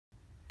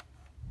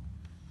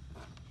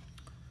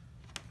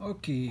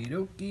Okie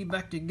dokie,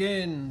 back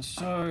again.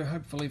 So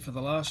hopefully for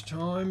the last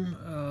time,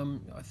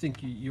 I think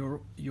you're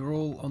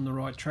all on the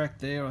right track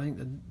there. I think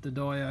the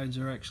diodes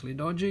are actually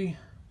dodgy.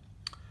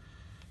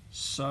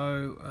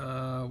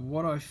 So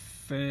what I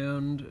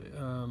found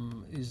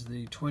is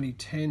the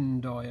 2010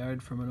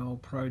 diode from an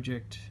old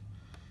project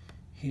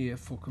here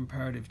for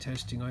comparative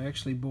testing. I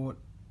actually bought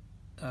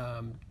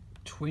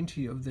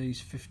 20 of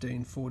these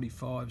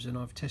 1545s and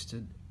I've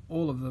tested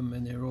all of them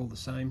and they're all the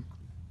same.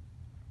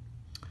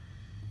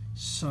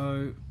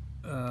 So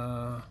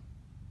I've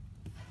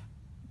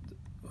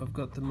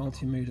got the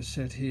multimeter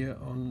set here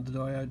on the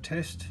diode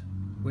test,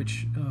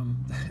 which I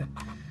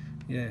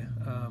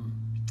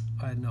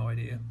had no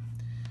idea.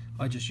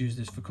 I just used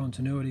this for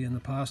continuity in the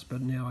past,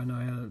 but now I know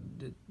how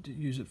to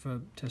use it for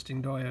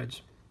testing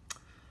diodes.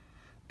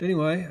 But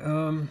anyway,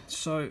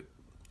 so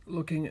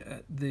looking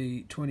at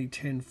the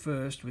 2010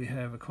 first, we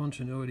have a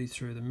continuity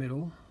through the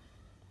middle,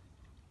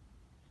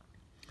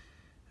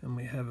 and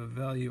we have a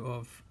value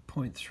of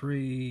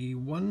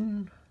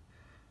 0.31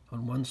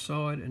 on one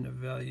side and a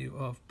value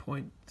of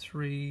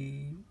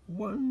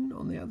 0.31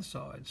 on the other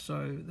side.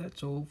 So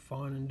that's all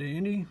fine and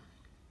dandy.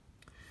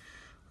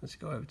 Let's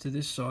go over to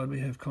this side. We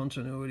have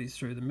continuity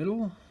through the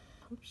middle.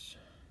 Oops.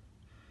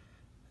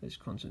 There's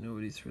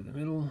continuity through the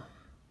middle.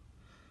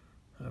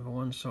 Over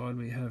one side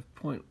we have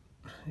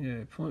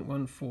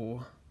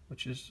 0.14,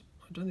 which is,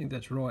 I don't think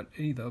that's right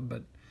either,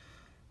 but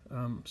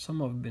some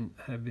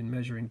have been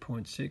measuring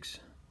 0.6.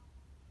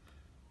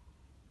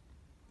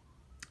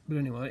 But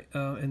anyway,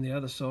 and the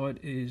other side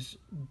is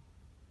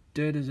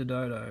dead as a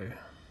dodo.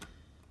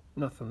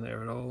 Nothing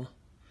there at all.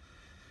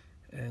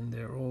 And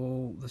they're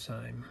all the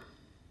same.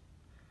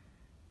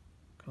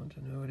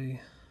 Continuity.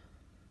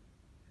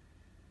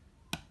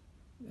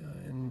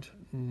 And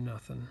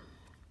nothing.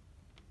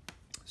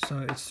 So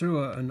it's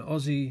through an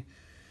Aussie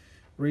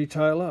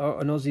retailer,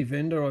 or an Aussie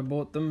vendor. I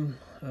bought them,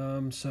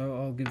 so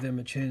I'll give them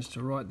a chance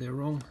to right their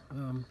wrong.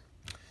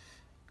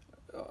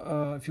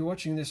 If you're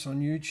watching this on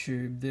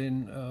YouTube,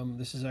 then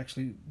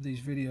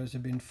these videos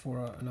have been for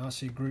an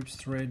RC Groups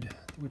thread,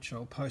 which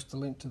I'll post a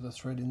link to the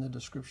thread in the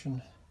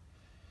description.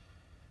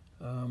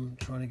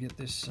 Trying to get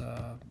this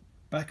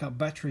backup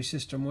battery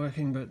system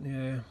working, but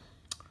yeah,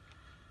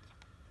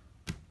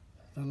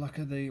 the luck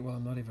of the, well,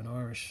 I'm not even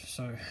Irish,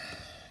 so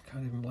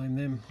can't even blame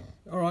them.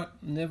 Alright,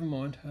 never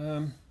mind.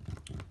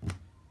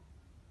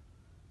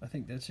 I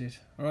think that's it.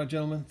 Alright,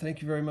 gentlemen,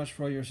 thank you very much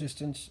for all your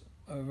assistance.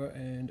 Over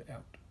and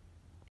out.